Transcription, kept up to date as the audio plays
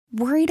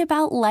Worried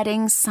about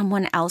letting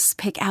someone else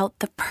pick out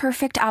the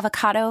perfect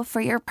avocado for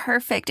your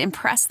perfect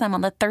impress them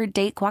on the third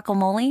date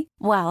guacamole?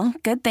 Well,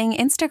 good thing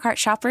Instacart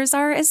shoppers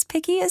are as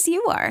picky as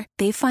you are.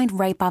 They find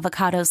ripe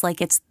avocados like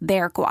it's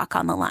their guac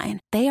on the line.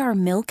 They are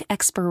milk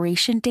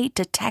expiration date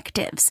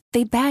detectives.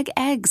 They bag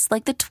eggs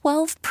like the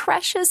 12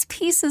 precious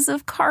pieces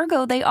of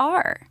cargo they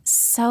are.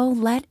 So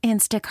let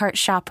Instacart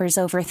shoppers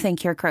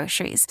overthink your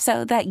groceries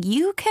so that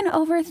you can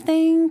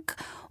overthink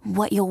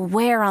what you'll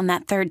wear on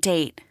that third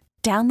date.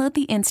 Download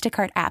the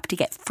Instacart app to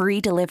get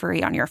free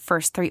delivery on your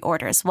first 3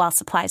 orders while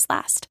supplies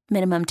last.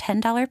 Minimum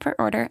 $10 per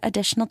order.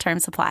 Additional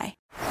terms apply.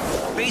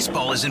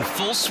 Baseball is in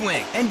full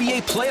swing.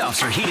 NBA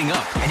playoffs are heating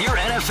up, and your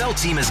NFL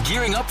team is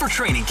gearing up for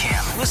training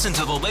camp. Listen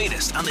to the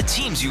latest on the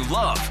teams you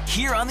love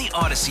here on the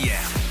Odyssey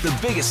app. The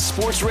biggest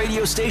sports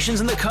radio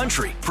stations in the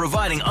country,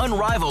 providing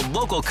unrivaled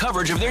local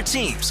coverage of their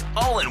teams,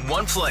 all in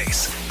one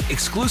place.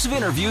 Exclusive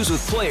interviews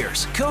with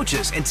players,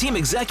 coaches, and team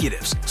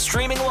executives,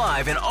 streaming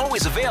live and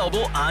always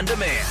available on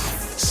demand.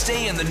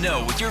 Stay in the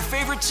know with your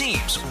favorite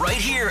teams right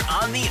here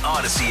on the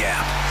Odyssey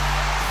app.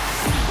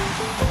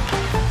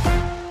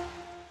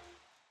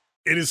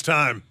 It is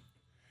time.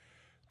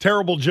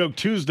 Terrible Joke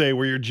Tuesday,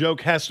 where your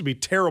joke has to be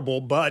terrible,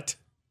 but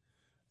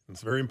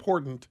it's very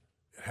important.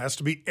 It has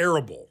to be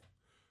airable.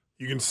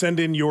 You can send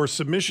in your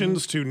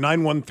submissions to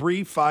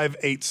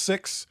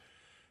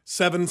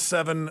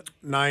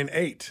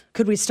 913-586-7798.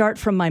 Could we start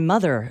from my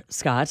mother,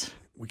 Scott?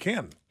 We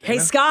can. Hey,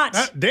 Dana?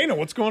 Scott. Dana,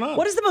 what's going on?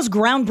 What is the most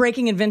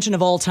groundbreaking invention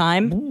of all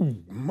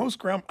time?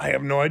 I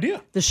have no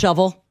idea. The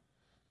shovel.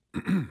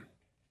 Sam.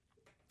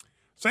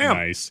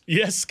 Nice.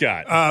 Yes,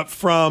 Scott.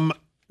 From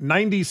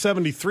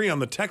 9073 on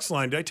the text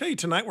line. Did I tell you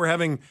tonight we're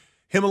having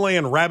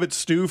Himalayan rabbit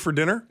stew for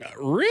dinner?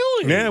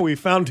 Really? Yeah, we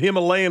found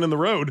Himalayan in the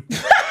road.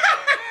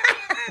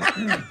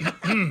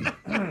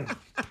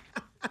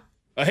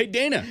 Hey,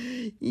 Dana.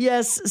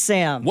 Yes,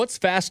 Sam. What's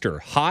faster,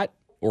 hot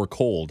or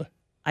cold?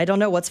 I don't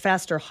know. What's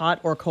faster, hot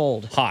or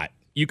cold? Hot.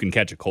 You can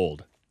catch a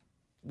cold.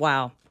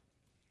 Wow.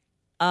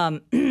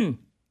 Hey,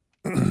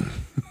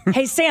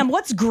 Sam,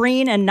 what's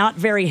green and not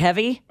very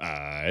heavy?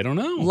 I don't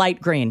know. Light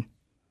green.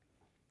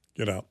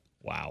 Get out.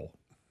 Wow.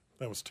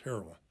 That was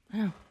terrible.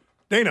 Oh.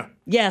 Dana.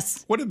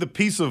 Yes. What did the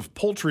piece of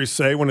poultry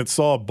say when it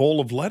saw a bowl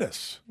of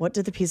lettuce? What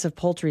did the piece of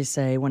poultry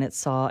say when it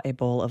saw a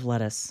bowl of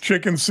lettuce?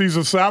 Chicken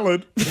Caesar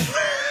salad.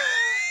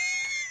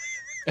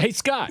 Hey,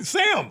 Scott.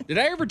 Sam. Did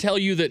I ever tell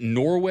you that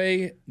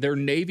Norway, their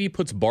Navy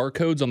puts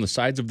barcodes on the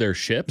sides of their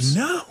ships?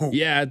 No.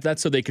 Yeah,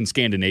 that's so they can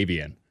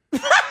Scandinavian.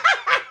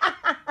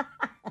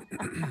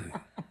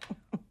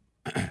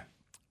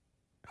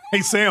 Hey,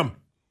 Sam.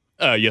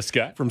 Yes,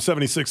 Scott. From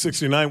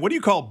 7669. What do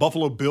you call a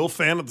Buffalo Bill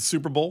fan at the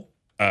Super Bowl?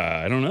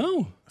 I don't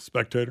know. A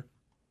spectator.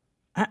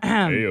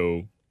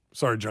 Heyo.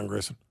 Sorry, John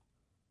Grayson.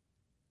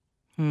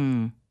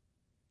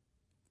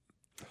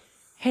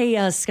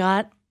 Hey,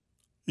 Scott.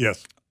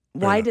 Yes.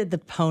 Why did the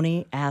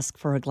pony ask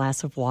for a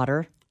glass of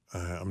water?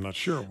 I'm not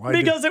sure. Why?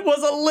 Because it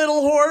was a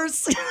little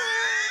horse.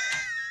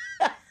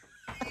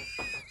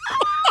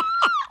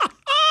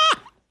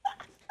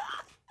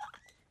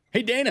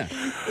 Hey, Dana.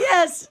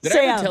 Yes, Did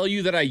Sam. I ever tell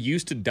you that I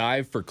used to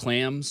dive for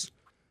clams?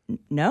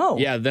 No.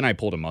 Yeah, then I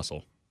pulled a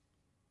muscle.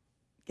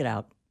 Get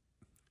out.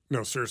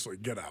 No, seriously,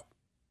 get out.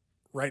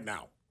 Right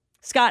now.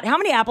 Scott, how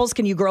many apples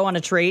can you grow on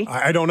a tree?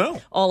 I don't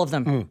know. All of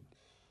them.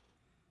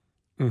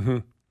 Mm-hmm.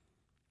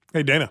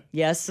 Hey, Dana.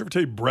 Yes. Ever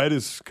tell you bread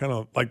is kind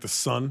of like the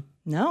sun?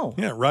 No.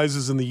 Yeah, it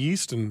rises in the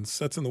east and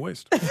sets in the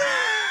west.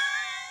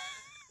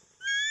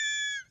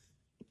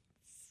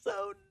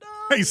 So dumb.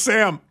 Hey,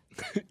 Sam.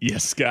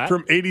 Yes, Scott.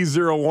 From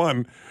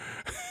 8001.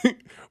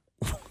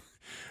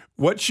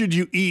 What should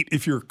you eat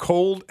if you're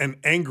cold and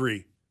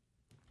angry?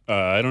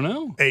 I don't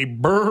know. A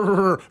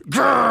burger.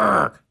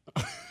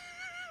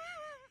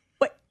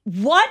 Wait,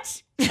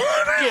 what?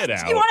 Get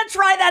out. You want to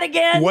try that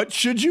again? What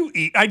should you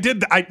eat? I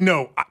did.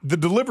 The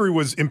delivery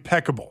was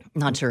impeccable.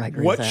 Not sure I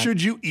agree What with that.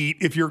 should you eat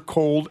if you're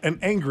cold and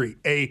angry?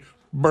 A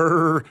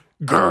burger.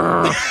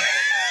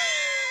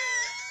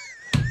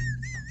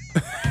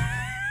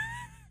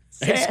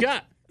 Hey,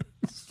 Scott.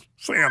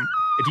 Sam.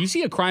 If you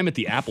see a crime at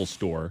the Apple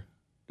store,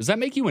 does that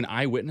make you an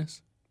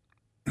eyewitness?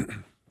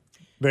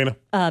 Dana.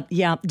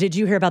 Yeah. Did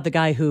you hear about the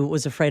guy who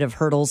was afraid of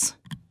hurdles?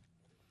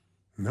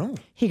 No.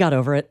 He got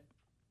over it.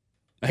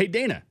 Hey,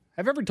 Dana,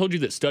 have I ever told you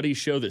that studies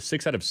show that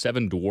 6 out of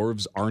 7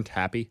 dwarves aren't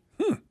happy?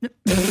 Did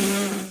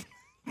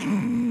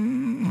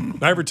I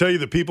ever tell you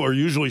that people are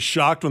usually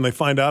shocked when they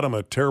find out I'm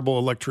a terrible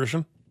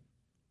electrician?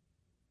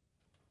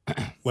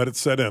 Let it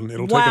set in.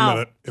 It'll take a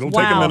minute. It'll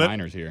take a minute.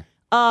 Miners here.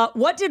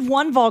 What did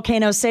one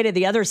volcano say to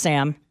the other,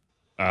 Sam?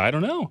 I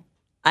don't know.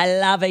 I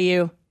love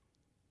you.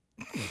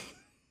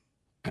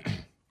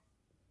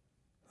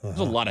 There's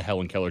a lot of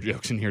Helen Keller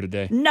jokes in here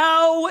today.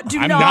 No, do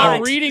I'm not.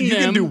 not reading You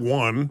them. can do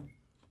one.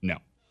 No.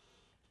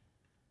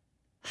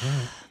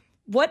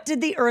 What did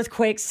the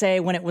earthquake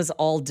say when it was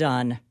all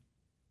done?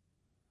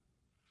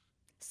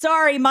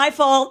 Sorry, my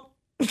fault.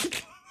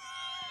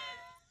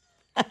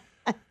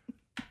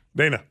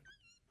 Dana.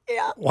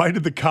 Yeah. Why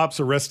did the cops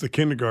arrest the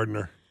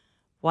kindergartner?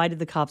 Why did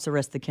the cops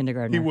arrest the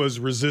kindergartner? He was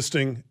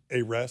resisting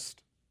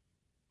arrest.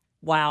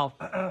 Wow.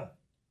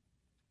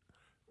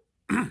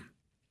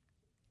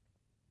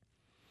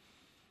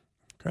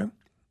 Okay.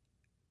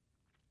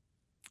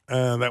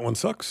 That one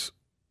sucks.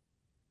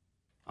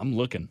 I'm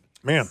looking.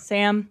 Man.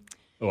 Sam,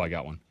 Oh, I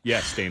got one.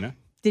 Yes, Dana.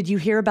 did you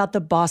hear about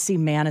the bossy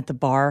man at the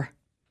bar?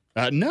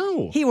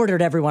 No. He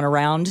ordered everyone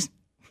around.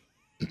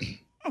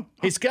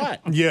 Hey,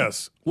 Scott.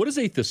 Yes. What is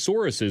a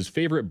thesaurus's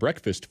favorite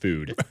breakfast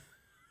food?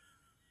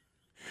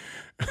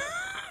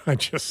 I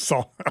just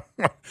saw.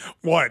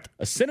 What?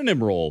 A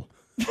synonym roll.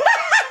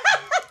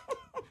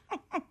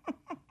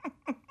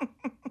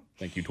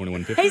 Thank you,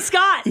 2150. Hey,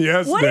 Scott.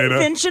 Yes, what Dana.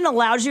 invention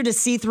allows you to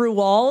see through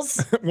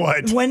walls,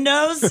 What?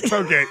 windows?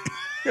 Okay.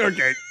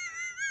 Okay.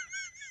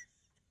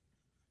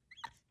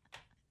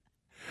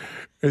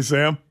 Hey,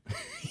 Sam,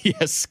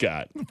 Yes,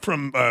 Scott.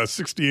 from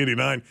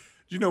 6089. Did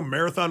you know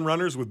marathon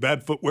runners with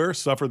bad footwear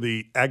suffer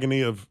the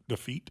agony of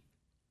defeat?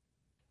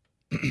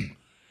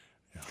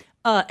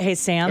 Hey,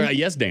 Sam.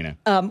 Yes, Dana.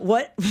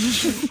 What?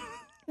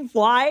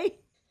 Why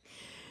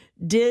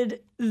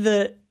did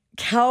the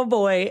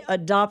cowboy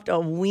adopt a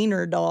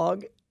wiener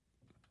dog?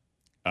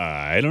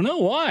 I don't know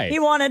why. He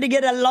wanted to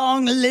get a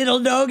long little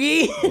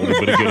doggy. A little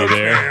bit of goody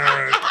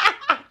there.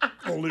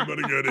 Holy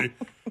buddy goody.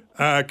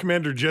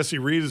 Commander Jesse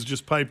Reed has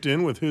just piped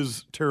in with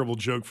his terrible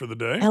joke for the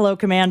day. Hello,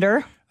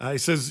 Commander. He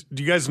says,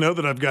 do you guys know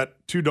that I've got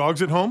 2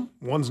 dogs at home?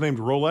 One's named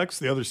Rolex,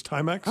 the other's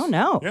Timex. Oh,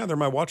 no. Yeah, they're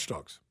my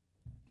watchdogs.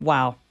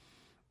 Wow.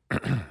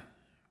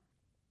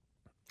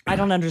 I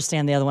don't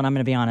understand the other one, I'm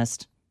going to be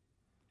honest.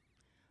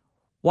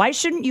 Why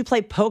shouldn't you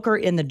play poker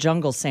in the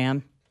jungle,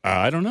 Sam?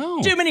 I don't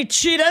know. Too many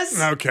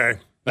cheetahs? Okay.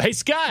 Hey,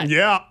 Scott.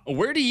 Yeah.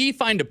 Where do ye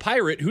find a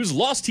pirate who's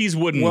lost his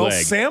wooden Well,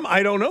 leg? Sam,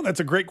 I don't know. That's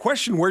a great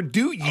question. Where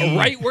do you?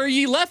 Right where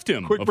ye left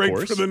him, Quick of break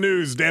course. for the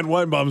news. Dan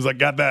Weinbaum's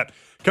got that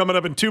coming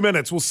up in 2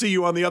 minutes. We'll see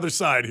you on the other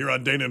side here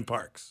on Dana and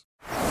Parks.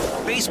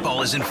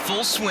 Baseball is in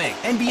full swing.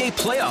 NBA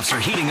playoffs are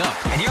heating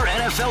up, and your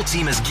NFL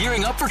team is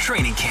gearing up for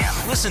training camp.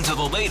 Listen to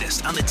the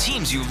latest on the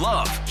teams you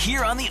love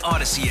here on the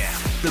Odyssey app.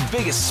 The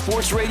biggest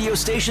sports radio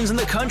stations in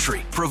the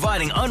country,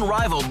 providing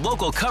unrivaled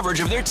local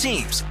coverage of their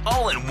teams,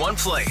 all in one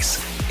place.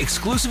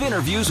 Exclusive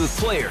interviews with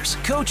players,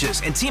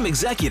 coaches, and team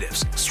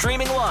executives,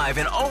 streaming live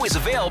and always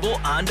available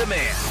on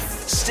demand.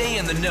 Stay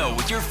in the know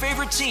with your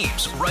favorite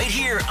teams right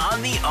here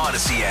on the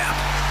Odyssey app.